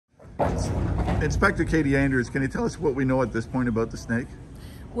Inspector Katie Andrews, can you tell us what we know at this point about the snake?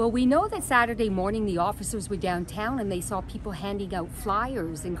 Well, we know that Saturday morning the officers were downtown and they saw people handing out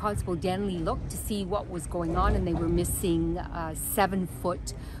flyers, and Constable Denley looked to see what was going on, and they were missing a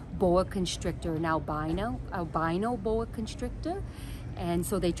 7-foot boa constrictor, an albino boa constrictor. And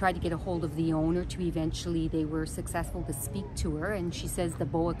so they tried to get a hold of the owner to eventually, they were successful to speak to her, and she says the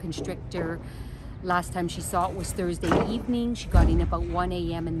boa constrictor, last time she saw it was Thursday evening. She got in about 1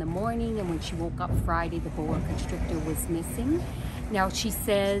 a.m. in the morning, and when she woke up Friday, the boa constrictor was missing. Now, she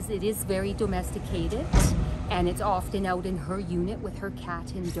says it is very domesticated, and it's often out in her unit with her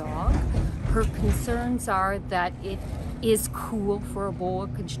cat and dog. Her concerns are that it is cool for a boa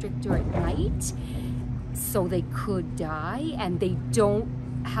constrictor at night, so they could die, and they don't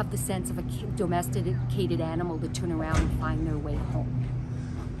have the sense of a domesticated animal to turn around and find their way home.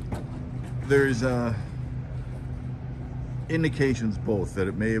 There's indications both that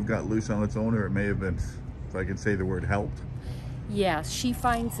it may have got loose on its own, or it may have been, if I can say the word, helped. Yes, she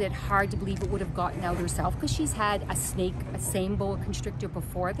finds it hard to believe it would have gotten out herself, because she's had a snake, a same boa constrictor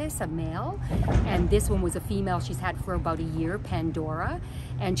before this, a male, and this one was a female she's had for about a year, Pandora,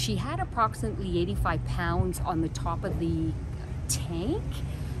 and she had approximately 85 pounds on the top of the tank.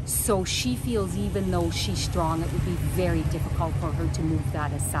 So she feels even though she's strong, it would be very difficult for her to move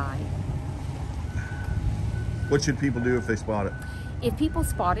that aside. What should people do if they spot it? If people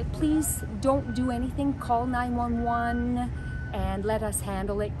spot it, please don't do anything. Call 911 and let us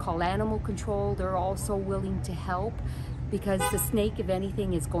handle it. Call animal control. They're also willing to help, because the snake, if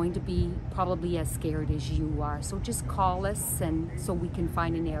anything, is going to be probably as scared as you are. So just call us, and so we can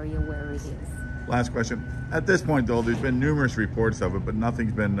find an area where it is. Last question. At this point, though, there's been numerous reports of it, but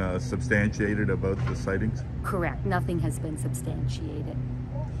nothing's been substantiated about the sightings? Correct. Nothing has been substantiated.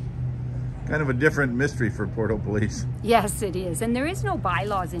 Kind of a different mystery for Port Hope Police. Yes, it is. And there is no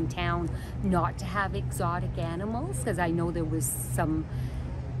bylaws in town not to have exotic animals, because I know there was some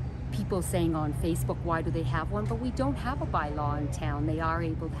people saying on Facebook, why do they have one? But we don't have a bylaw in town. They are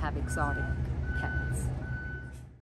able to have exotic